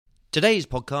Today's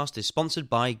podcast is sponsored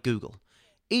by Google.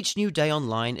 Each new day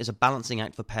online is a balancing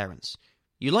act for parents.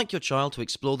 You like your child to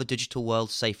explore the digital world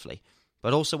safely,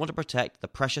 but also want to protect the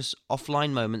precious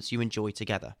offline moments you enjoy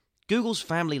together. Google's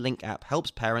Family Link app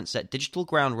helps parents set digital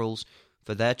ground rules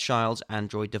for their child's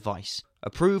Android device.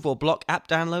 Approve or block app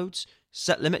downloads,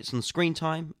 set limits on screen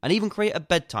time, and even create a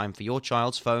bedtime for your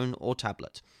child's phone or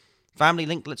tablet. Family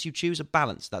Link lets you choose a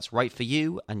balance that's right for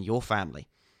you and your family.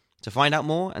 To find out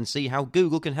more and see how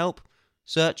Google can help,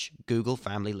 search Google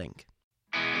Family Link.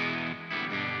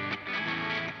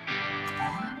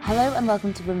 Hello and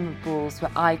welcome to Women with Balls,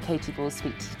 where I, Katie Ball,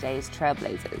 speak to today's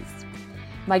trailblazers.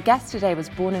 My guest today was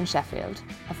born in Sheffield.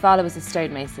 Her father was a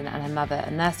stonemason and her mother a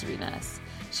nursery nurse.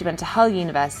 She went to Hull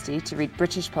University to read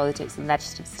British politics and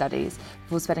legislative studies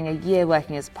before spending a year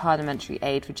working as parliamentary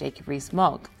aide for Jacob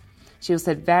Rees-Mogg. She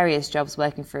also had various jobs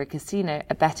working for a casino,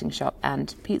 a betting shop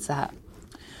and Pizza Hut.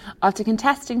 After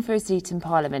contesting for a seat in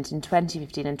Parliament in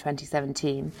 2015 and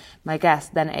 2017, my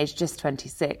guest, then aged just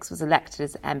 26, was elected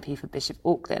as MP for Bishop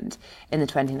Auckland in the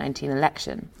 2019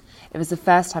 election. It was the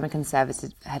first time a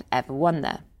Conservative had ever won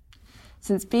there.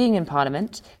 Since being in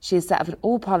Parliament, she has set up an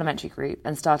all-parliamentary group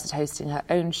and started hosting her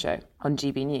own show on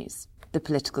GB News, The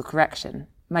Political Correction.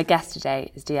 My guest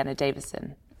today is Deanna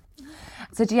Davison.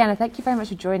 So Deanna, thank you very much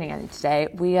for joining us today.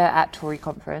 We are at Tory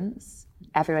conference.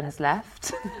 Everyone has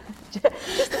left.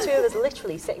 Just the two of us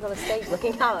literally sitting on a stage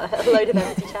looking out at a load of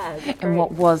empty chairs. In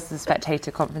what was the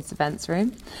Spectator Conference Events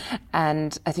Room.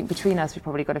 And I think between us, we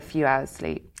probably got a few hours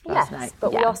sleep last night.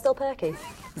 But we are still perky.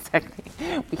 Exactly.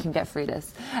 We can get through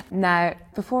this. Now,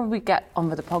 before we get on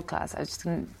with the podcast, I was just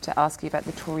going to ask you about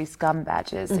the Tory scum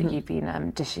badges that you've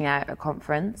been dishing out at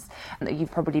conference, and that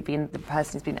you've probably been the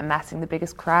person who's been amassing the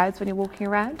biggest crowds when you're walking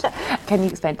around. Can you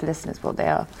explain to listeners what they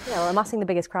are? Yeah, well, amassing the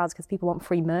biggest crowds because people want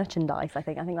free merchandise, I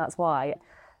think that's why.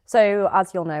 So,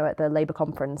 as you'll know, at the Labour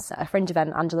conference, a fringe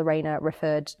event, Angela Rayner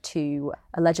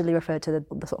allegedly referred to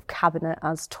the sort of cabinet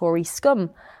as Tory scum.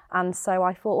 And so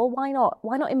I thought, well,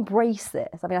 why not embrace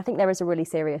this? I mean, I think there is a really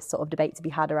serious sort of debate to be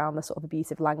had around the sort of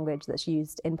abusive language that's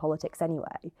used in politics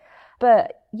anyway.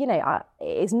 But, you know,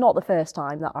 it's not the first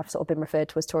time that I've sort of been referred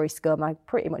to as Tory scum. I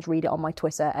pretty much read it on my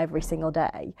Twitter every single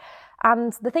day.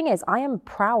 And the thing is, I am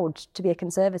proud to be a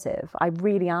Conservative. I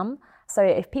really am. So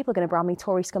if people are going to brand me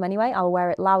Tory scum anyway, I'll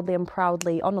wear it loudly and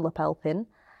proudly on a lapel pin.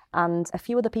 And a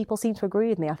few other people seem to agree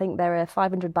with me. I think there are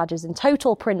 500 badges in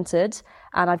total printed,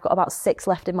 and I've got about 6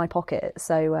 left in my pocket.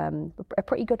 So a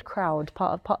pretty good crowd,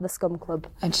 part of the scum club.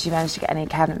 And did you manage to get any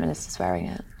cabinet ministers wearing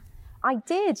it? I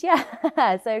did,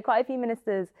 yeah. So quite a few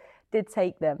ministers did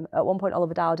take them. At one point,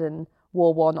 Oliver Dowden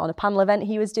wore one on a panel event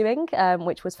he was doing,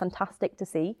 which was fantastic to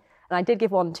see. And I did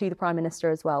give one to the Prime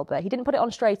Minister as well, but he didn't put it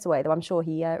on straight away, though I'm sure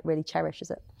he really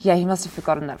cherishes it. Yeah, he must have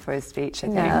forgotten that for his speech, I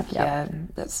think. Yeah.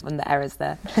 That's one of the errors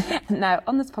there. Now,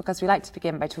 on this podcast, we like to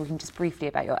begin by talking just briefly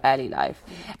about your early life.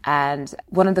 And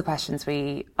one of the questions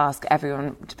we ask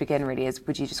everyone to begin really is,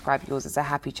 would you describe yours as a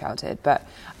happy childhood? But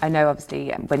I know,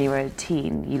 obviously, when you were a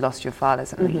teen, you lost your father,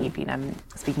 something you've been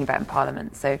speaking about in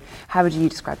Parliament. So how would you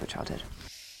describe your childhood?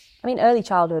 I mean, early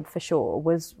childhood, for sure,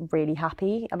 was really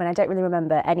happy. I mean, I don't really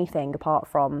remember anything apart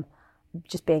from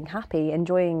just being happy,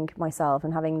 enjoying myself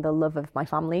and having the love of my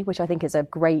family, which I think is a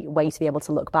great way to be able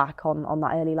to look back on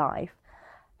that early life.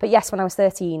 But yes, when I was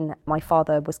 13, my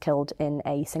father was killed in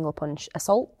a single punch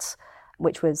assault,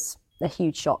 which was a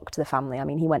huge shock to the family. I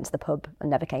mean, he went to the pub and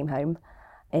never came home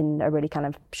in a really kind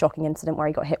of shocking incident where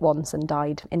he got hit once and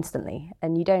died instantly.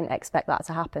 And you don't expect that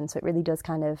to happen. So it really does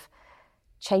kind of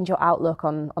change your outlook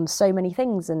on so many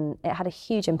things, and it had a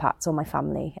huge impact on my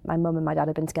family. My mum and my dad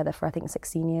had been together for I think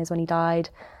 16 years when he died.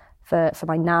 For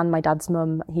my nan, my dad's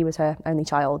mum, he was her only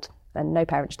child, and no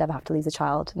parent should ever have to lose a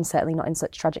child, and certainly not in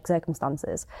such tragic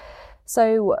circumstances.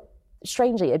 So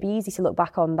strangely, it'd be easy to look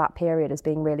back on that period as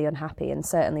being really unhappy, and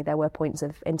certainly there were points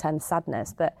of intense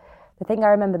sadness, but the thing I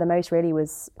remember the most really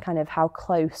was kind of how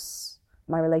close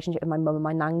my relationship with my mum and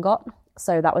my nan got.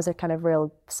 So that was a kind of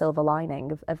real silver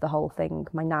lining of the whole thing.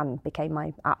 My nan became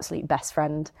my absolute best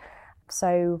friend.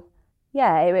 So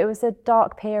yeah, it was a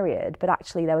dark period, but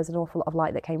actually there was an awful lot of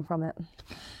light that came from it.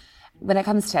 When it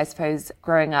comes to, I suppose,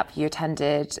 growing up, you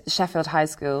attended Sheffield High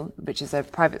School, which is a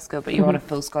private school, but you're on a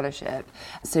full scholarship.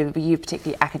 So were you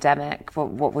particularly academic?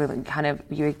 What were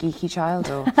you a geeky child?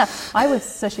 Or? I was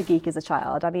such a geek as a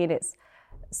child. I mean, it's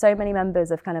so many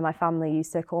members of kind of my family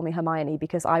used to call me Hermione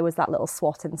because I was that little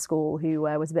swot in school who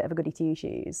was a bit of a goody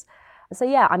two-shoes. So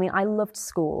yeah, I mean, I loved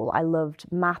school. I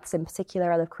loved maths in particular.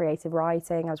 I loved creative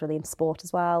writing. I was really into sport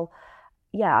as well.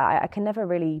 Yeah, I can never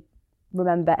really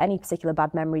remember any particular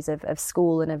bad memories of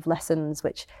school and of lessons,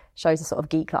 which shows the sort of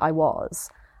geek that I was.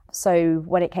 So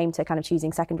when it came to kind of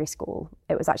choosing secondary school,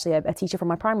 it was actually a teacher from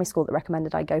my primary school that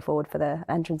recommended I go forward for the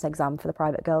entrance exam for the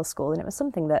private girls' school. And it was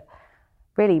something that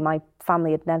really my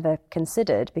family had never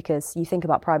considered, because you think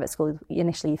about private school,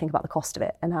 initially you think about the cost of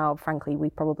it and how, frankly, we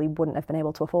probably wouldn't have been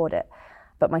able to afford it.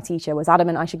 But my teacher was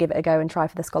adamant I should give it a go and try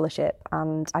for the scholarship.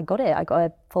 And I got it. I got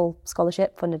a full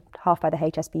scholarship, funded half by the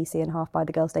HSBC and half by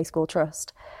the Girls' Day School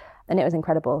Trust. And it was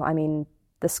incredible. I mean,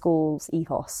 the school's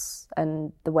ethos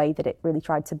and the way that it really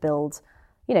tried to build,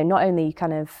 not only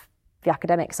kind of the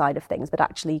academic side of things, but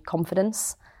actually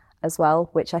confidence as well,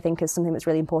 which I think is something that's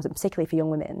really important, particularly for young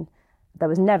women. There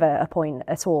was never a point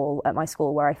at all at my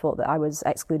school where I thought that I was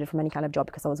excluded from any kind of job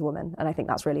because I was a woman. And I think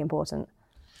that's really important.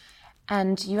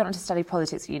 And you went on to study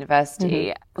politics at university.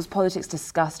 Mm-hmm. Was politics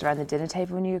discussed around the dinner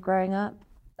table when you were growing up?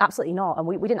 Absolutely not. And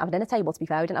we didn't have a dinner table, to be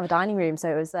fair. We didn't have a dining room.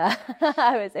 So it was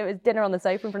it was dinner on the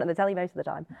sofa in front of the telly most of the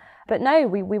time. But no,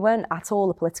 we weren't at all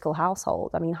a political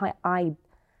household. I mean, I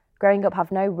growing up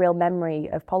have no real memory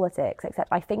of politics, except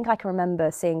I think I can remember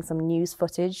seeing some news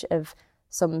footage of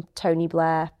some Tony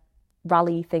Blair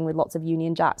rally thing with lots of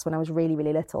Union Jacks when I was really,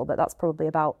 really little. But that's probably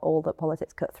about all that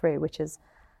politics cut through, which is...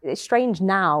 It's strange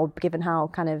now, given how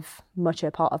kind of much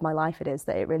a part of my life it is,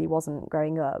 that it really wasn't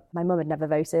growing up. My mum had never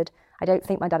voted. I don't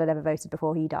think my dad had ever voted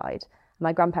before he died.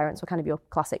 My grandparents were kind of your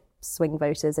classic swing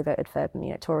voters. They voted for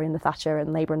Tory under Thatcher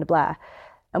and Labour under Blair.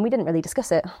 And we didn't really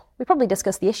discuss it. We probably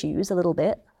discussed the issues a little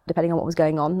bit, depending on what was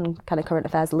going on, and kind of current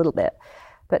affairs a little bit.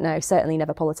 But no, certainly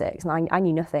never politics. And I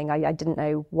knew nothing. I didn't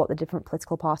know what the different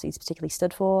political parties particularly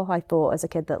stood for. I thought as a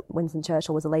kid that Winston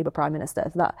Churchill was a Labour Prime Minister.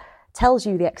 So that tells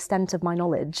you the extent of my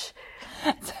knowledge.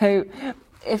 So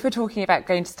if we're talking about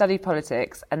going to study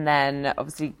politics, and then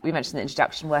obviously we mentioned the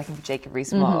introduction working for Jacob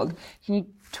Rees-Mogg, can you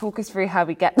talk us through how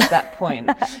we get to that point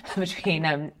between,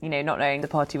 not knowing the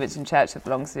party Winston Churchill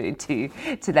belongs to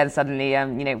then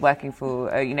suddenly, working for,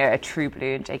 a true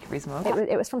blue and Jacob Rees-Mogg?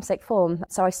 It was from sixth form.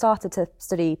 So I started to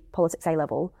study politics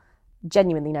A-level,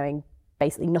 genuinely knowing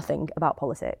basically nothing about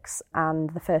politics. And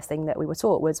the first thing that we were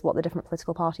taught was what the different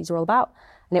political parties are all about.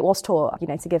 And it was taught,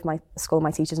 to give my school,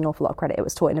 my teachers an awful lot of credit, it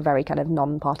was taught in a very kind of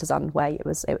non-partisan way. It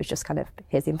was just kind of,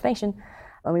 here's the information.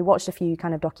 And we watched a few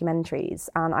kind of documentaries,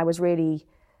 and I was really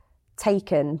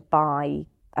taken by,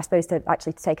 I suppose, to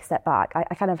take a step back,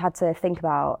 I kind of had to think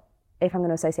about, if I'm going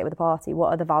to associate with a party, what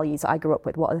are the values that I grew up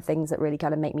with? What are the things that really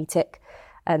kind of make me tick?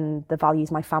 And the values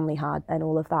my family had and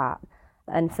all of that.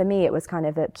 And for me, it was kind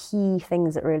of the key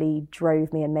things that really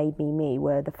drove me and made me me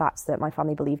were the fact that my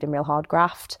family believed in real hard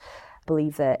graft,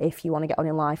 believed that if you want to get on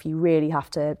in life, you really have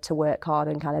to work hard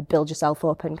and kind of build yourself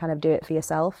up and kind of do it for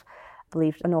yourself.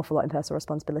 Believed an awful lot in personal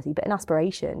responsibility, but in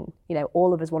aspiration.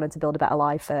 All of us wanted to build a better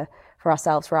life for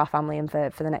ourselves, for our family, and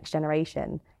for the next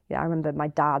generation. I remember my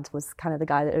dad was kind of the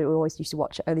guy that always used to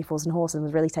watch Only Fools and Horses and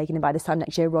was really taken in by this time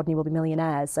next year, Rodney will be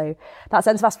millionaires. So that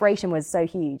sense of aspiration was so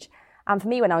huge. And for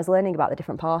me, when I was learning about the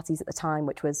different parties at the time,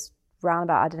 which was around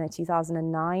about,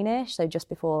 2009-ish, so just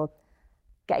before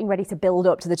getting ready to build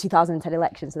up to the 2010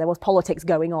 election, so there was politics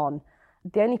going on.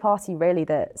 The only party really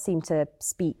that seemed to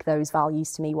speak those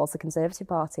values to me was the Conservative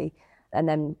Party. And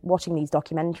then watching these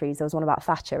documentaries, there was one about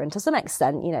Thatcher. And to some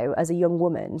extent, as a young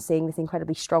woman, seeing this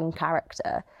incredibly strong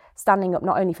character, standing up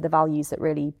not only for the values that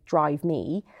really drive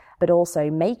me, but also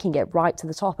making it right to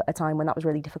the top at a time when that was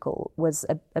really difficult, was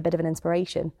a bit of an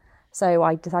inspiration. So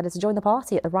I decided to join the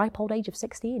party at the ripe old age of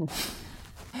 16.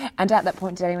 And at that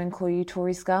point, did anyone call you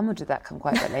Tory scum, or did that come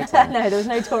quite a bit later? No, there was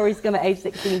no Tory scum at age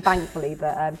 16, thankfully,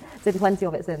 but there's been plenty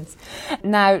of it since.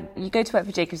 Now, you go to work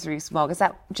for Jacob Rees-Mogg. Is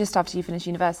that just after you finished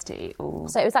university? Or?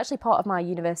 So it was actually part of my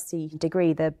university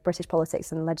degree. The British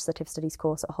Politics and Legislative Studies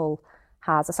course at Hull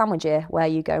has a sandwich year where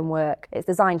you go and work. It's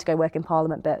designed to go work in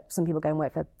Parliament, but some people go and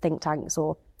work for think tanks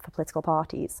or for political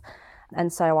parties.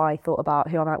 And so I thought about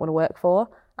who I might want to work for.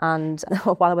 And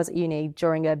while I was at uni,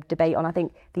 during a debate on, I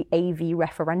think, the AV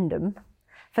referendum,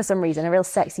 for some reason, a real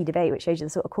sexy debate, which shows you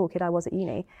the sort of cool kid I was at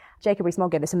uni, Jacob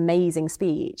Rees-Mogg gave this amazing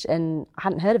speech, and I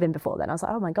hadn't heard of him before then. I was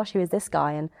like, oh my gosh, who is this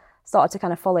guy? And started to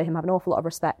kind of follow him, have an awful lot of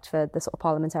respect for the sort of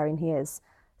parliamentarian he is.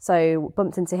 So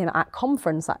bumped into him at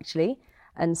conference, actually,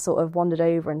 and sort of wandered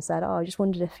over and said, I just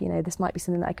wondered if, this might be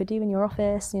something that I could do in your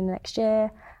office next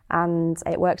year. And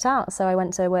it worked out. So I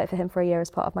went to work for him for a year as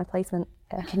part of my placement.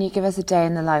 Yeah. Can you give us a day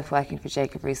in the life working for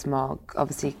Jacob Rees-Mogg?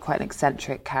 Obviously quite an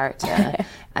eccentric character.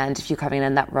 And if you're coming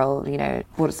in that role,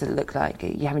 what does it look like? Are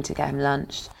you having to get him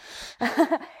lunch?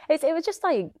 It was just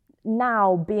like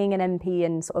now being an MP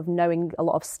and sort of knowing a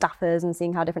lot of staffers and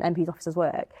seeing how different MPs' offices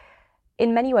work.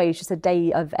 In many ways, just a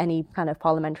day of any kind of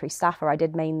parliamentary staffer. I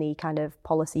did mainly kind of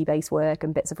policy-based work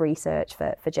and bits of research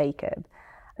for Jacob.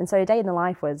 And so a day in the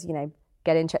life was,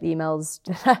 get in, check the emails,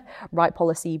 write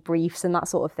policy briefs and that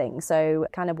sort of thing. So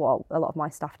kind of what a lot of my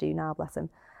staff do now, bless them.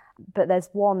 But there's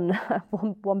one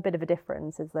bit of a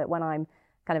difference, is that when I'm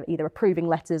kind of either approving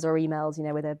letters or emails,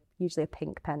 with usually a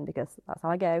pink pen, because that's how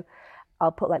I go,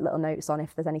 I'll put like little notes on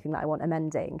if there's anything that I want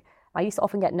amending. I used to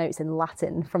often get notes in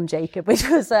Latin from Jacob, which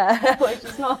is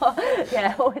not,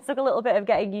 always took a little bit of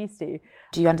getting used to.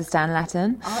 Do you understand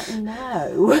Latin?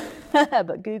 No,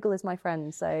 but Google is my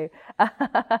friend, so.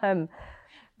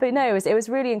 But no, it was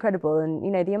really incredible. And,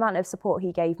 the amount of support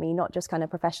he gave me, not just kind of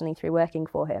professionally through working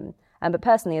for him, but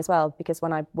personally as well, because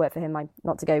when I worked for him,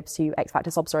 not to go to X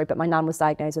Factor sob story, but my nan was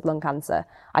diagnosed with lung cancer.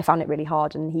 I found it really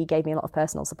hard, and he gave me a lot of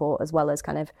personal support, as well as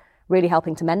kind of really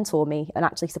helping to mentor me and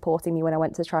actually supporting me when I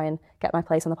went to try and get my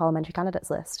place on the parliamentary candidates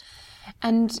list.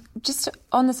 And just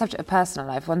on the subject of personal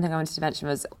life, one thing I wanted to mention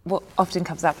was what often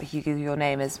comes up if you Google your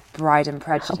name is Bride and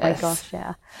Prejudice. Oh my gosh,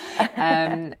 yeah.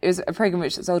 It was a programme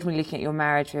which was ultimately looking at your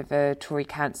marriage with a Tory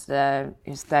councillor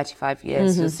who's 35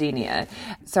 years your senior.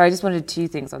 So I just wanted two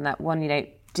things on that. One,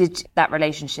 did that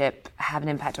relationship have an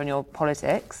impact on your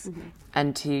politics?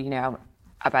 And two,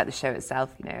 about the show itself,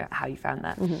 how you found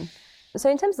that? So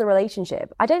in terms of the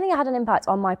relationship, I don't think it had an impact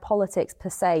on my politics per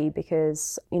se,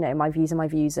 because, my views are my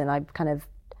views, and I kind of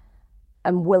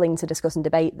am willing to discuss and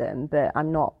debate them, but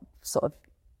I'm not sort of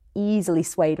easily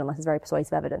swayed unless there's very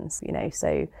persuasive evidence,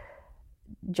 So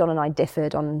John and I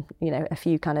differed on, a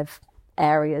few kind of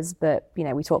areas, but,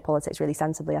 we talk politics really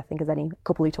sensibly, I think, as any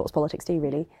couple who talks politics do,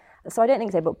 really. So I don't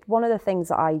think so, but one of the things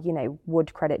that I,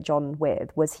 would credit John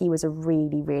with was he was a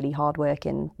really, really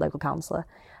hard-working local councillor.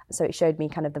 So it showed me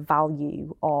kind of the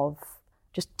value of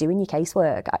just doing your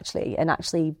casework, actually, and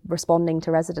actually responding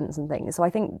to residents and things. So I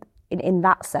think in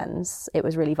that sense, it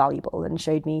was really valuable and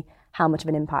showed me how much of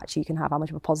an impact you can have, how much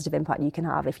of a positive impact you can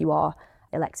have if you are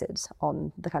elected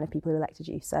on the kind of people who elected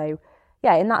you. So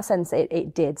yeah, in that sense,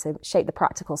 it did. So it shaped the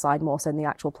practical side more so than the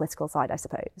actual political side, I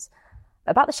suppose.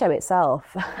 About the show itself.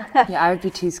 Yeah, I would be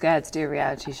too scared to do a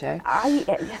reality show.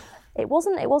 It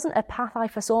wasn't a path I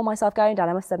foresaw myself going down,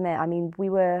 I must admit. I mean,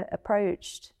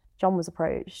 John was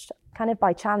approached kind of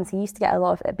by chance. He used to get a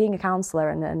lot of, being a councillor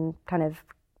and kind of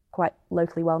quite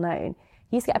locally well known,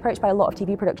 he used to get approached by a lot of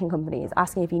TV production companies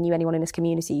asking if he knew anyone in his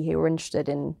community who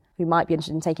might be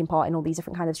interested in taking part in all these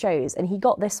different kinds of shows. And he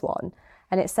got this one,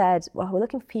 and it said, well, we're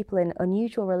looking for people in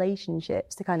unusual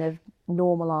relationships to kind of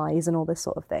normalise and all this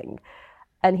sort of thing.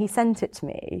 And he sent it to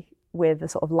me with a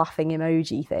sort of laughing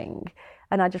emoji thing.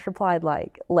 And I just replied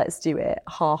like, let's do it,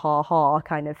 ha, ha, ha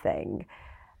kind of thing.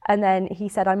 And then he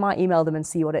said I might email them and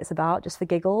see what it's about, just for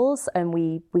giggles. And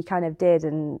we kind of did,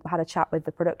 and had a chat with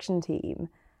the production team.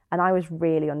 And I was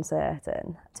really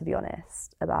uncertain, to be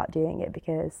honest, about doing it,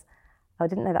 because I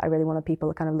didn't know that I really wanted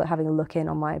people kind of having a look in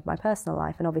on my personal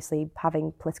life. And obviously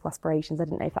having political aspirations, I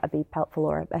didn't know if that would be helpful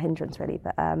or a hindrance really.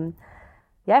 But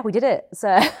yeah, we did it.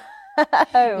 So...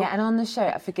 Yeah, and on the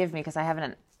show, forgive me because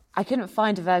I couldn't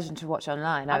find a version to watch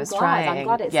online. I'm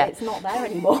glad it's not there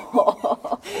anymore.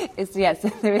 So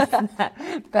there is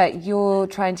that. But you're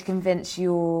trying to convince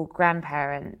your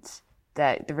grandparent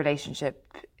that the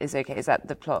relationship is okay. Is that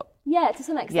the plot? Yeah, to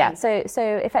some extent. Yeah. So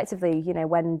effectively,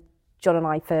 when John and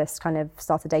I first kind of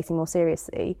started dating more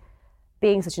seriously,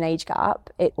 being such an age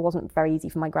gap, it wasn't very easy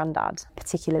for my granddad,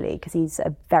 particularly because he's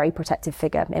a very protective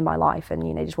figure in my life, and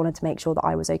just wanted to make sure that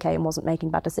I was okay and wasn't making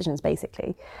bad decisions,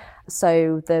 basically.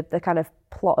 So the kind of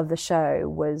plot of the show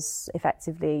was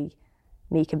effectively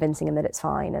me convincing him that it's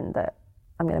fine and that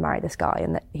I'm going to marry this guy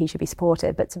and that he should be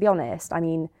supportive. But to be honest, I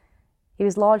mean, he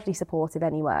was largely supportive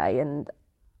anyway, and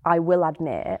I will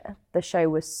admit the show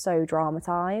was so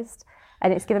dramatised.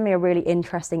 And it's given me a really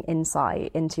interesting insight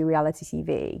into reality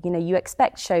TV. You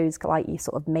expect shows like you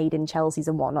sort of Made in Chelsea's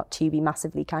and whatnot to be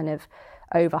massively kind of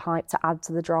overhyped to add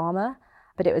to the drama.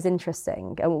 But it was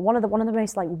interesting. And one of the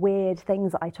most like weird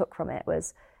things that I took from it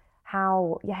was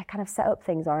how, kind of set up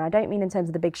things are. And I don't mean in terms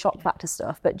of the big shock factor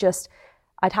stuff, but just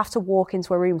I'd have to walk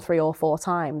into a room 3 or 4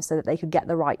 times so that they could get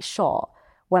the right shot,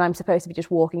 when I'm supposed to be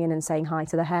just walking in and saying hi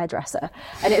to the hairdresser.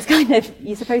 And it's kind of,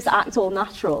 you're supposed to act all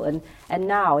natural. And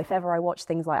now, if ever I watch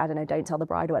things like, I don't know, Don't Tell the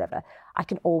Bride or whatever, I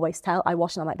can always tell. I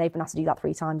watch and I'm like, they've been asked to do that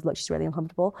 3 times. Look, she's really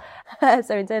uncomfortable.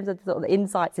 So in terms of sort of the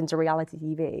insights into reality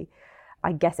TV,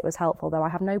 I guess it was helpful, though I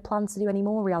have no plans to do any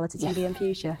more reality TV in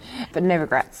future. But no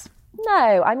regrets?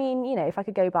 No, I mean, if I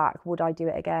could go back, would I do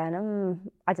it again?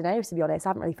 I don't know, to be honest. I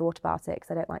haven't really thought about it because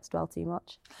I don't like to dwell too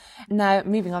much. Now,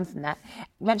 moving on from that,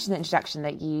 you mentioned in the introduction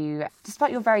that you,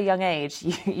 despite your very young age,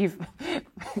 you've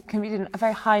competed in a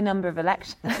very high number of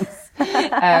elections.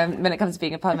 when it comes to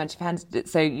being a parliamentary candidate.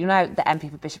 So you're now the MP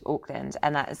for Bishop Auckland,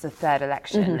 and that is the third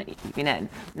election that you've been in.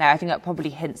 Now, I think that probably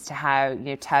hints to how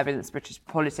turbulent British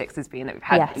politics has been, that we've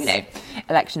had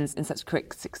elections in such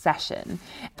quick succession.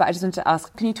 But I just wanted to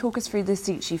ask, can you talk us through the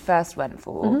seats you first went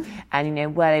for,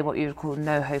 and were they what you would call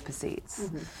no-hoper seats?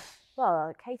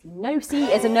 Well, Katie, no seat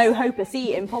is a no-hoper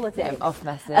seat in politics. Off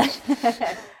message.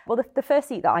 Well, the first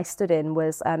seat that I stood in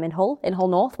was in Hull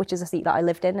North, which is a seat that I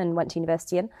lived in and went to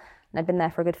university in. And I'd been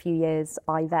there for a good few years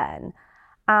by then.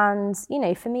 And,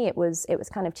 for me, it was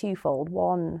kind of twofold.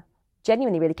 One,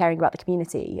 genuinely really caring about the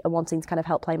community and wanting to kind of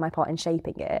help play my part in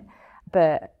shaping it.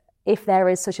 But if there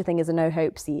is such a thing as a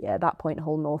no-hope seat, at that point,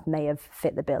 Hull North may have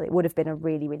fit the bill. It would have been a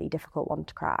really, really difficult one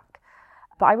to crack.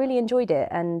 But I really enjoyed it.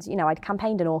 And, I'd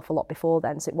campaigned an awful lot before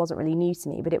then, so it wasn't really new to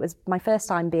me. But it was my first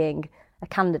time being a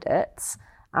candidate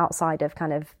outside of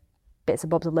kind of bits and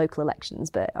bobs of local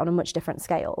elections, but on a much different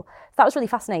scale. So that was really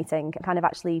fascinating, kind of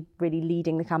actually really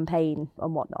leading the campaign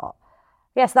and whatnot.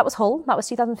 Yes, that was Hull. That was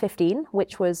 2015,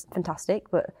 which was fantastic.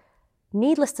 But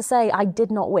needless to say, I did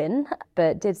not win,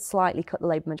 but did slightly cut the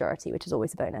Labour majority, which is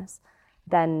always a bonus.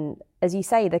 Then, as you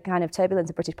say, the kind of turbulence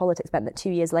of British politics meant that 2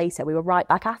 years later we were right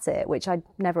back at it, which I'd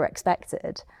never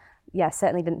expected. Yeah,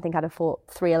 certainly didn't think I'd have fought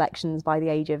 3 elections by the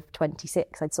age of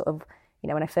 26. I'd sort of,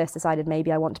 when I first decided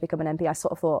maybe I want to become an MP, I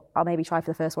sort of thought I'll maybe try for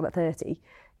the first one at 30,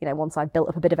 once I'd built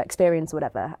up a bit of experience or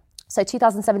whatever. So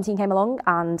 2017 came along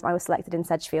and I was selected in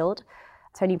Sedgefield,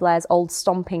 Tony Blair's old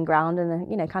stomping ground,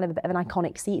 and kind of a bit of an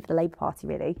iconic seat for the Labour Party,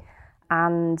 really.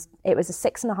 And it was a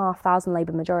 6,500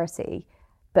 Labour majority,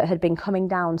 but had been coming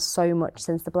down so much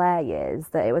since the Blair years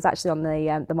that it was actually on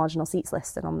the marginal seats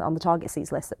list and on the target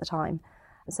seats list at the time.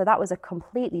 So that was a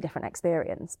completely different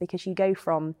experience, because you go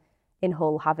from in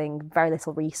Hull having very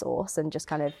little resource and just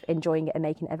kind of enjoying it and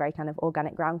making it a very kind of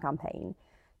organic ground campaign,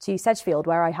 to Sedgefield,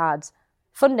 where I had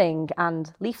funding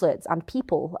and leaflets and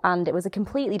people, and it was a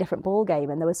completely different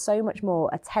ballgame, and there was so much more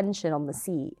attention on the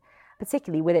seat,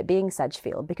 particularly with it being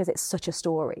Sedgefield, because it's such a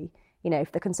story.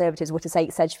 If the Conservatives were to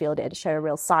take Sedgefield, it'd show a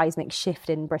real seismic shift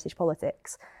in British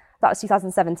politics. That was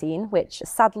 2017, which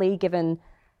sadly, given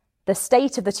the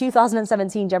state of the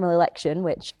 2017 general election,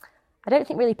 which I don't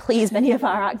think really pleased many of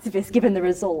our activists, given the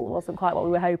result wasn't quite what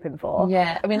we were hoping for.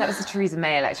 Yeah, I mean, that was the Theresa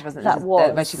May election, wasn't it? That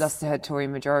was. Where she lost to her Tory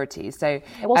majority. So it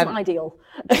wasn't ideal.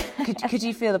 could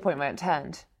you feel the point where it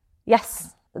turned?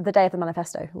 Yes. The day of the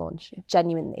manifesto launch,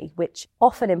 genuinely, which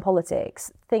often in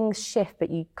politics, things shift, but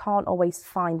you can't always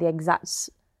find the exact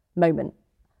moment.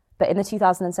 But in the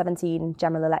 2017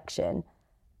 general election,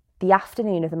 the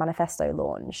afternoon of the manifesto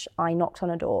launch, I knocked on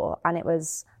a door, and it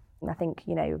was, I think,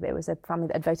 it was a family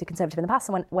that had voted Conservative in the past,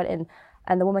 and went in,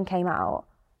 and the woman came out,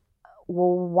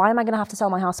 well, why am I going to have to sell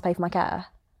my house to pay for my care?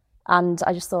 And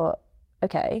I just thought,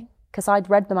 okay, because I'd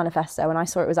read the manifesto and I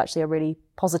saw it was actually a really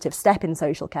positive step in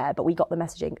social care, but we got the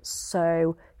messaging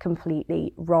so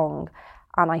completely wrong.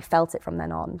 And I felt it from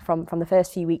then on, from the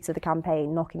first few weeks of the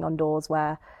campaign, knocking on doors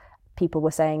where people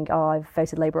were saying, oh, I've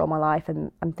voted Labour all my life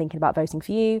and I'm thinking about voting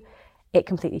for you. It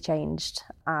completely changed.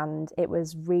 And it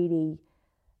was really,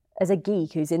 as a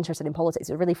geek who's interested in politics,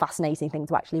 it was a really fascinating thing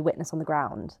to actually witness on the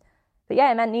ground. But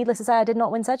yeah, it meant, needless to say, I did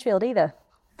not win Sedgefield either.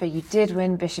 But you did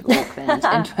win Bishop Auckland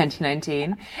in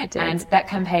 2019. I did. And that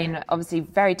campaign, obviously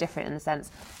very different in the sense,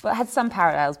 but it had some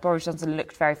parallels. Boris Johnson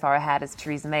looked very far ahead, as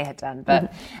Theresa May had done,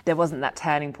 but there wasn't that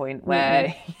turning point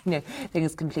where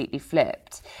things completely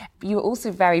flipped. But you were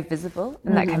also very visible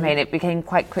in that campaign. It became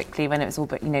quite quickly when it was all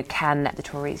but, can the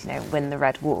Tories, win the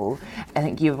red wall? I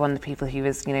think you were one of the people who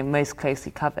was, most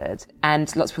closely covered.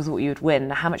 And lots of people thought you would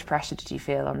win. How much pressure did you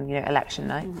feel on, election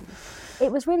night?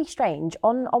 It was really strange.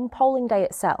 On polling day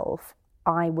itself,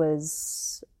 I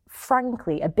was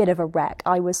frankly a bit of a wreck.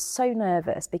 I was so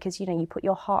nervous because, you put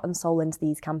your heart and soul into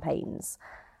these campaigns.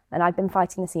 And I'd been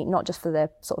fighting the seat not just for the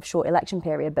sort of short election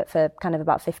period, but for kind of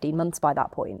about 15 months by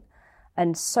that point.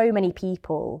 And so many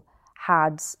people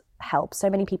had helped. So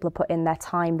many people have put in their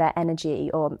time, their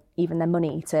energy, or even their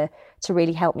money to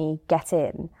really help me get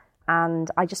in.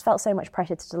 And I just felt so much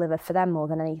pressure to deliver for them more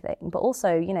than anything. But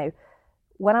also,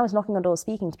 when I was knocking on doors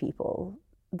speaking to people,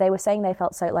 they were saying they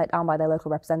felt so let down by their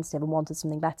local representative and wanted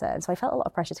something better. And so I felt a lot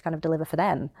of pressure to kind of deliver for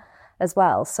them as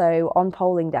well. So on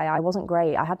polling day, I wasn't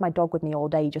great. I had my dog with me all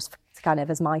day just to kind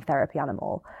of as my therapy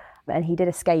animal. And he did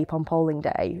escape on polling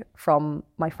day from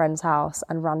my friend's house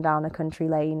and ran down a country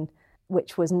lane,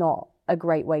 which was not a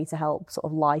great way to help sort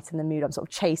of lighten the mood. I'm sort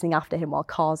of chasing after him while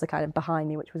cars are kind of behind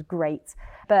me, which was great.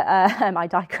 But I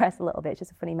digress a little bit,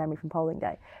 just a funny memory from polling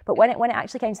day. But when it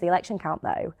actually came to the election count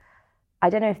though, I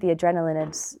don't know if the adrenaline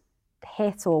had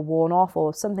hit or worn off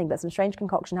or something, but some strange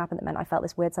concoction happened that meant I felt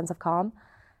this weird sense of calm.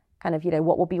 kind of,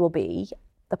 what will be, will be.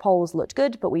 The polls looked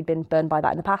good, but we'd been burned by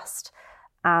that in the past.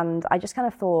 And I just kind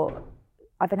of thought,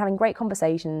 I've been having great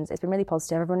conversations. It's been really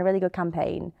positive. I've run a really good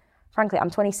campaign. Frankly, I'm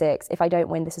 26. If I don't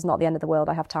win, this is not the end of the world.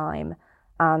 I have time.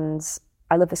 And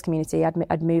I love this community.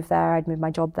 I'd moved there. I'd moved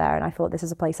my job there. And I thought this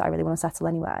is a place that I really want to settle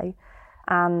anyway.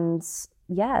 And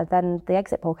yeah, then the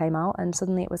exit poll came out and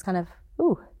suddenly it was kind of,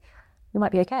 ooh, we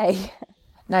might be okay.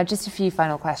 Now, just a few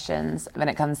final questions when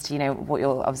it comes to, what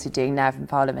you're obviously doing now from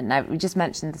Parliament. Now, we just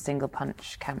mentioned the Single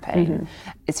Punch campaign.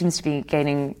 Mm-hmm. It seems to be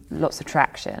gaining lots of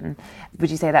traction. Would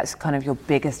you say that's kind of your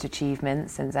biggest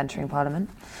achievement since entering Parliament?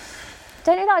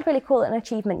 Don't know that I'd really call it an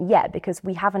achievement yet, because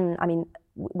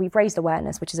we've raised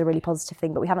awareness, which is a really positive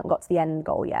thing, but we haven't got to the end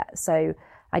goal yet. So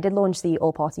I did launch the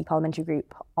all-party parliamentary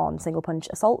group on single punch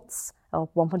assaults, or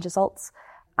one-punch assaults.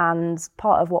 And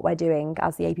part of what we're doing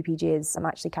as the APPG is I'm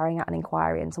actually carrying out an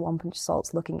inquiry into one-punch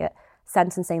assaults, looking at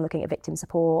sentencing, looking at victim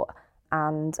support,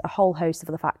 and a whole host of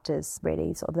other factors,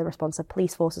 really, sort of the response of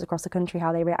police forces across the country,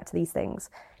 how they react to these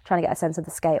things, trying to get a sense of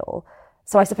the scale.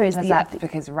 So I suppose...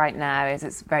 because right now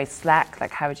it's very slack?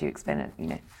 Like, how would you explain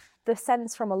it, The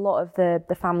sense from a lot of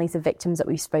the families of victims that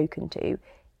we've spoken to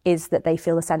is that they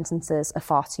feel the sentences are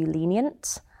far too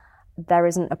lenient. There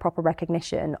isn't a proper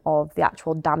recognition of the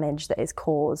actual damage that is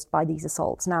caused by these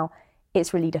assaults. Now,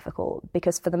 it's really difficult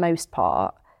because for the most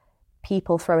part,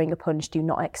 people throwing a punch do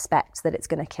not expect that it's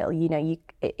going to kill.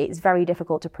 It's very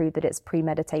difficult to prove that it's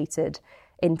premeditated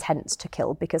intent to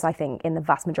kill, because I think in the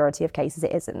vast majority of cases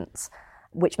it isn't,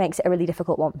 which makes it a really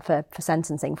difficult one for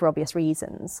sentencing for obvious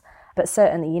reasons. But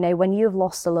certainly, when you've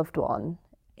lost a loved one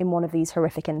in one of these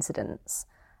horrific incidents,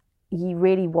 you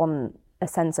really want a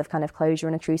sense of kind of closure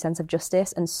and a true sense of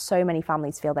justice. And so many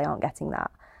families feel they aren't getting that.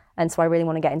 And so I really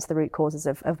want to get into the root causes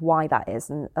of why that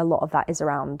is. And a lot of that is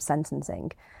around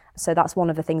sentencing. So that's one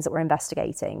of the things that we're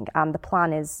investigating. And the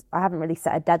plan is, I haven't really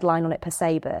set a deadline on it per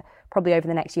se, but probably over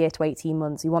the next year to 18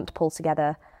 months, we want to pull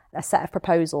together a set of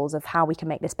proposals of how we can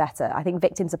make this better. I think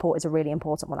victim support is a really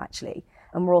important one, actually.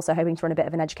 And we're also hoping to run a bit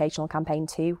of an educational campaign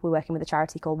too. We're working with a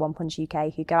charity called One Punch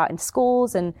UK, who go out into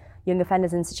schools and young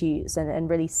offenders institutes and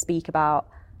really speak about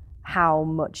how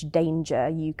much danger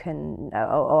you can,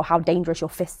 or how dangerous your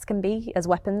fists can be as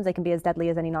weapons. They can be as deadly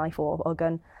as any knife or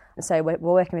gun. So we're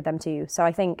working with them too. So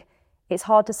I think it's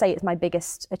hard to say it's my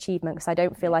biggest achievement because I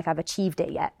don't feel like I've achieved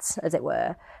it yet, as it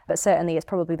were. But certainly it's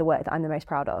probably the work that I'm the most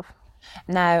proud of.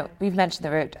 Now, we've mentioned the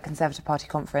Road Conservative Party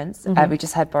conference. We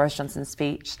just had Boris Johnson's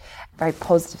speech, very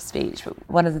positive speech, but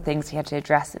one of the things he had to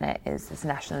address in it is this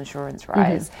national insurance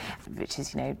rise, which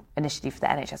is, initially for the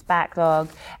NHS backlog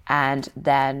and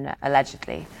then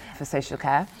allegedly for social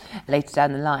care later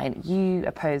down the line. You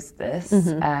opposed this.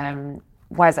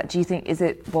 Why is that? Do you think, is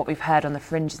it what we've heard on the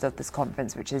fringes of this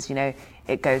conference, which is,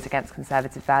 it goes against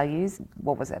conservative values?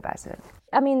 What was it about it?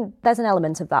 I mean, there's an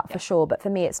element of that for sure, but for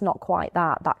me, it's not quite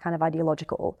that kind of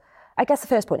ideological. I guess the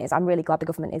first point is I'm really glad the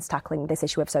government is tackling this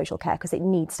issue of social care because it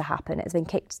needs to happen. It's been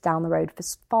kicked down the road for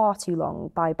far too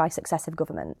long by successive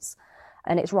governments.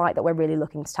 And it's right that we're really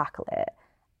looking to tackle it.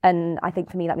 And I think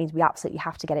for me, that means we absolutely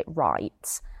have to get it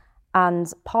right.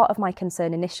 And part of my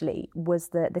concern initially was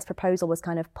that this proposal was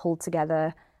kind of pulled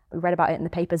together. We read about it in the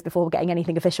papers before getting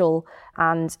anything official,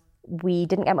 and we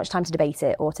didn't get much time to debate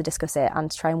it or to discuss it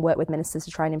and to try and work with ministers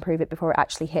to try and improve it before it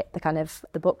actually hit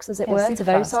the books, as it were, to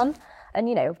vote on. And,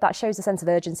 that shows a sense of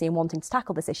urgency in wanting to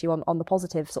tackle this issue on the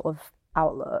positive sort of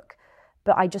outlook.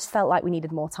 But I just felt like we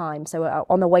needed more time. So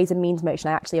on the Ways and Means motion,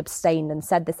 I actually abstained and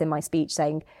said this in my speech,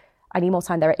 saying, I need more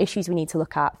time. There are issues we need to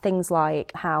look at, things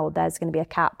like how there's going to be a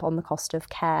cap on the cost of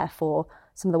care for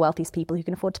some of the wealthiest people who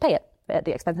can afford to pay it at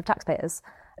the expense of taxpayers.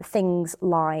 Things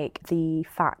like the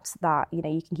fact that, you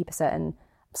can keep a certain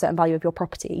value of your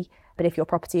property, but if your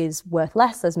property is worth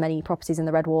less, as many properties in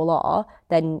the Red Wall are,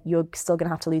 then you're still going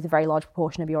to have to lose a very large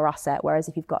proportion of your asset. Whereas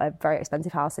if you've got a very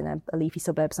expensive house in a leafy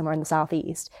suburb somewhere in the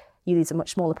southeast, you lose a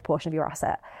much smaller proportion of your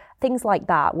asset. Things like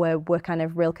that were kind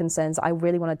of real concerns I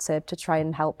really wanted to try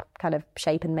and help kind of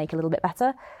shape and make a little bit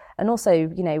better. And also,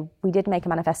 we did make a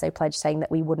manifesto pledge saying that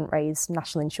we wouldn't raise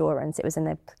national insurance. It was in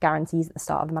the guarantees at the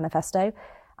start of the manifesto.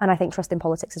 And I think trust in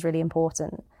politics is really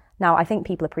important. Now, I think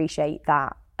people appreciate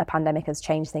that a pandemic has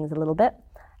changed things a little bit.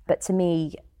 But to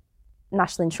me,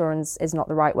 national insurance is not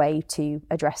the right way to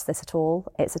address this at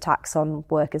all. It's a tax on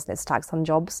workers and it's a tax on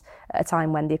jobs at a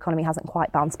time when the economy hasn't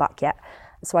quite bounced back yet.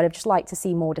 So I'd have just liked to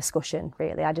see more discussion,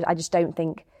 really. I just don't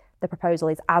think the proposal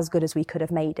is as good as we could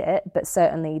have made it, but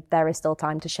certainly there is still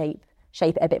time to shape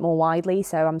it a bit more widely.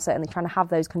 So I'm certainly trying to have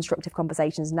those constructive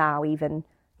conversations now, even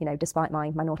despite my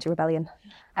naughty rebellion.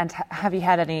 And have you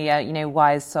had any,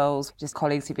 wise souls, just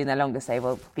colleagues who've been there longer, say,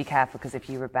 well, be careful because if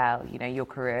you rebel, your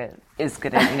career is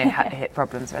going to, hit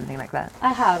problems or anything like that?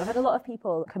 I have. I've had a lot of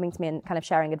people coming to me and kind of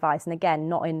sharing advice, and again,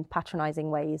 not in patronising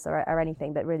ways or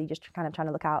anything, but really just kind of trying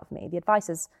to look out for me. The advice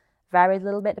has varied a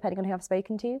little bit depending on who I've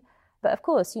spoken to, but of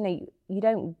course, you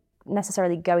don't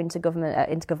necessarily go into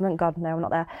government. God, no, I'm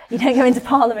not there. You don't go into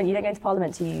Parliament. You don't go into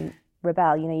Parliament to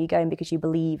rebel. You go in because you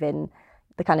believe in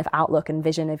the kind of outlook and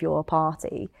vision of your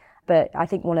party. But I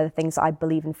think one of the things that I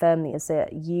believe in firmly is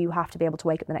that you have to be able to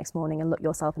wake up the next morning and look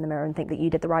yourself in the mirror and think that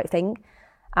you did the right thing.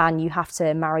 And you have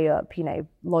to marry up,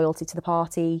 loyalty to the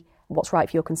party, what's right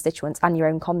for your constituents, and your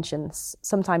own conscience.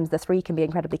 Sometimes the three can be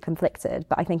incredibly conflicted,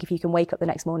 but I think if you can wake up the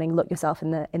next morning, look yourself in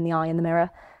the eye in the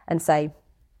mirror and say,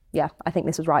 yeah, I think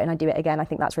this was right and I do it again, I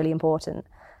think that's really important,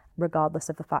 regardless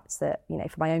of the fact that,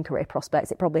 for my own career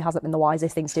prospects, it probably hasn't been the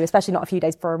wisest thing to do, especially not a few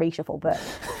days before a reshuffle. But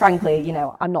frankly,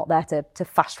 I'm not there to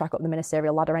fast track up the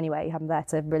ministerial ladder anyway. I'm there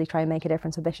to really try and make a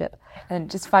difference with Bishop. And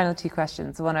just final two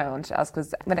questions. The one I wanted to ask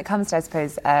was, when it comes to, I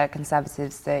suppose,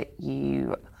 Conservatives that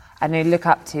you, look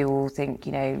up to or think,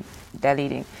 they're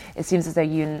leading, it seems as though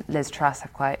you and Liz Truss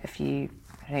have quite a few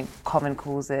common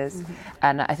causes. Mm-hmm.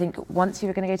 And I think once you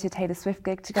were going to go to a Taylor Swift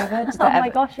gig together. My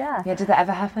gosh, yeah. Yeah, did that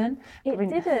ever happen? It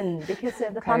didn't, because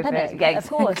of the COVID. pandemic. Yeah, of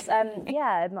course.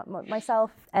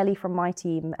 Myself, Ellie from my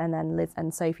team, and then Liz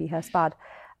and Sophie, her spad.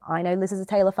 I know Liz is a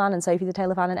Taylor fan, and Sophie's a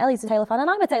Taylor fan, and Ellie's a Taylor fan, and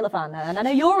I'm a Taylor fan, and I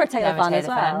know you're a Taylor fan as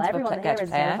well. Everyone here is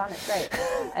a Taylor fan. It's great.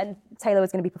 And Taylor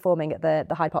was going to be performing at the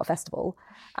Hyde Park Festival,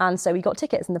 and so we got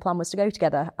tickets, and the plan was to go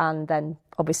together. And then,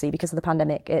 obviously, because of the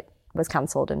pandemic, it was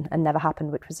cancelled and never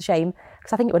happened, which was a shame,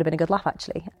 because I think it would have been a good laugh,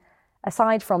 actually.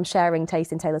 Aside from sharing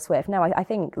taste in Taylor Swift, no, I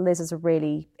think Liz is a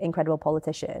really incredible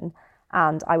politician,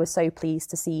 and I was so pleased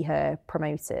to see her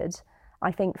promoted.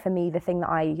 I think for me, the thing that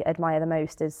I admire the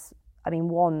most is,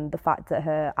 one, the fact that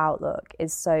her outlook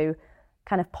is so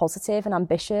kind of positive and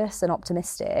ambitious and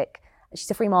optimistic. She's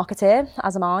a free marketeer,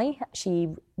 as am I. She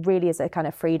really is a kind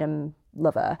of freedom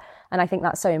lover. And I think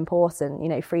that's so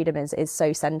important. Freedom is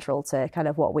so central to kind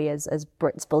of what we as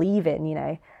Brits believe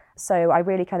in, So I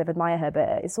really kind of admire her,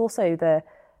 but it's also the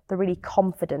really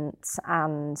confident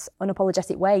and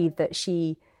unapologetic way that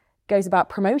she goes about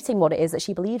promoting what it is that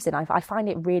she believes in. I find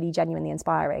it really genuinely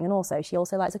inspiring. And also, she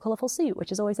also likes a colourful suit,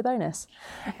 which is always a bonus.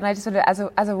 And I just wonder, as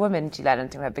a woman, do you learn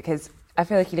anything from her? Because I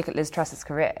feel like you look at Liz Truss's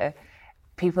career,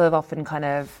 people have often kind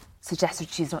of suggested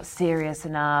she's not serious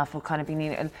enough, or kind of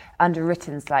been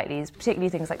underwritten slightly, particularly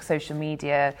things like social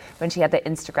media. When she had the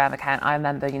Instagram account, I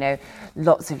remember,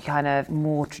 lots of kind of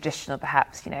more traditional,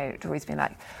 perhaps, Tories being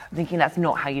like, thinking that's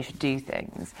not how you should do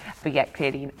things. But yet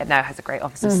clearly it now has a great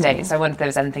office of state. So I wonder if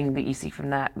there's anything that you see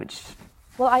from that, which...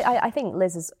 Well, I think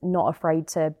Liz is not afraid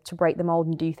to break the mould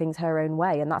and do things her own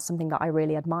way, and that's something that I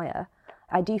really admire.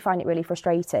 I do find it really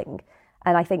frustrating.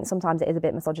 And I think sometimes it is a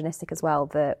bit misogynistic as well,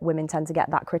 that women tend to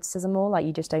get that criticism more, like,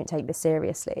 you just don't take this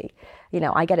seriously.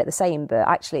 I get it the same, but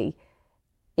actually,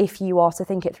 if you are to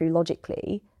think it through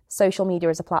logically, social media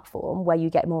is a platform where you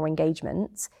get more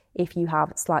engagement if you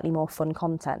have slightly more fun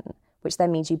content, which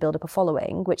then means you build up a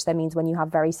following, which then means when you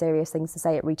have very serious things to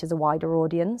say, it reaches a wider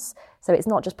audience. So it's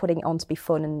not just putting it on to be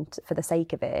fun and for the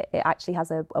sake of it. It actually has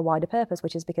a wider purpose,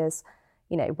 which is because,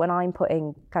 when I'm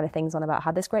putting kind of things on about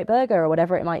had this great burger or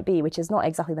whatever it might be, which is not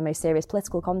exactly the most serious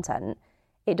political content,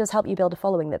 it does help you build a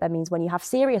following that then means when you have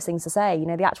serious things to say,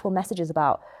 the actual messages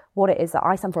about what it is that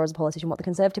I stand for as a politician, what the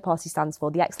Conservative Party stands for,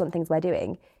 the excellent things we're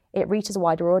doing, it reaches a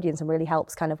wider audience and really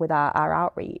helps kind of with our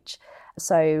outreach.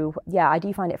 So, yeah, I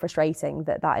do find it frustrating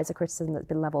that is a criticism that's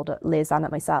been levelled at Liz and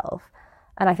at myself.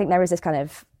 And I think there is this kind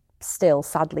of, still,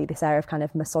 sadly, this air of kind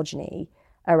of misogyny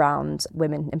around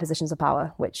women in positions of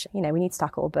power, which, we need to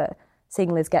tackle. But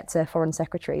seeing Liz get to Foreign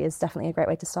Secretary is definitely a great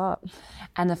way to start.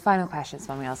 And the final question is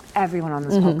one we ask everyone on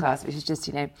this podcast, which is just,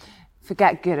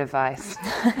 forget good advice.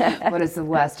 What is the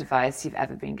worst advice you've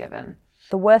ever been given?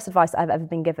 The worst advice I've ever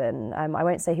been given, I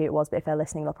won't say who it was, but if they're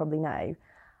listening, they'll probably know.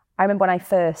 I remember when I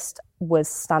first was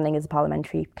standing as a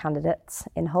parliamentary candidate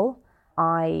in Hull,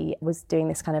 I was doing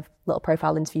this kind of little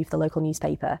profile interview for the local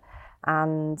newspaper,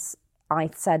 and I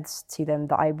said to them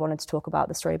that I wanted to talk about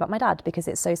the story about my dad because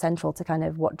it's so central to kind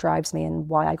of what drives me and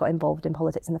why I got involved in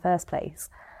politics in the first place.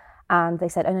 And they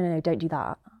said, oh, no, don't do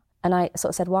that. And I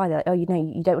sort of said, why? They're like, oh, you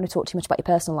don't want to talk too much about your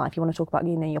personal life. You want to talk about,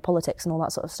 your politics and all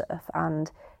that sort of stuff.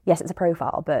 And yes, it's a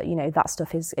profile, but, that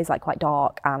stuff is like quite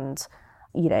dark and,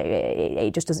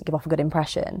 it just doesn't give off a good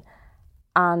impression.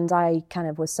 And I kind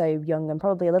of was so young and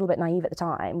probably a little bit naive at the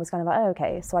time, was kind of like, oh,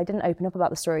 okay. So I didn't open up about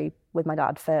the story with my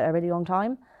dad for a really long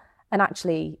time. And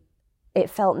actually, it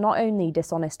felt not only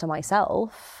dishonest to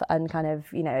myself and kind of,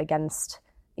 against,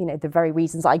 the very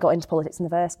reasons I got into politics in the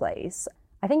first place.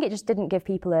 I think it just didn't give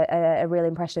people a real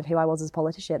impression of who I was as a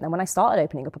politician. And when I started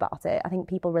opening up about it, I think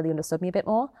people really understood me a bit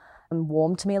more and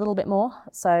warmed to me a little bit more.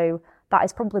 So that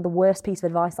is probably the worst piece of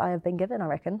advice I have been given, I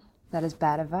reckon. That is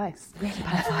bad advice. Really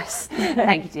bad advice.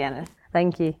 Thank you, Deanna.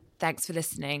 Thank you. Thanks for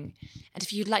listening. And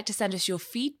if you'd like to send us your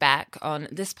feedback on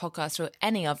this podcast or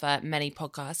any of our many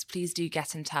podcasts, please do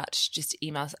get in touch. Just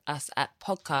email us at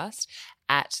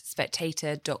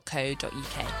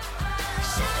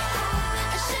podcast@spectator.co.uk.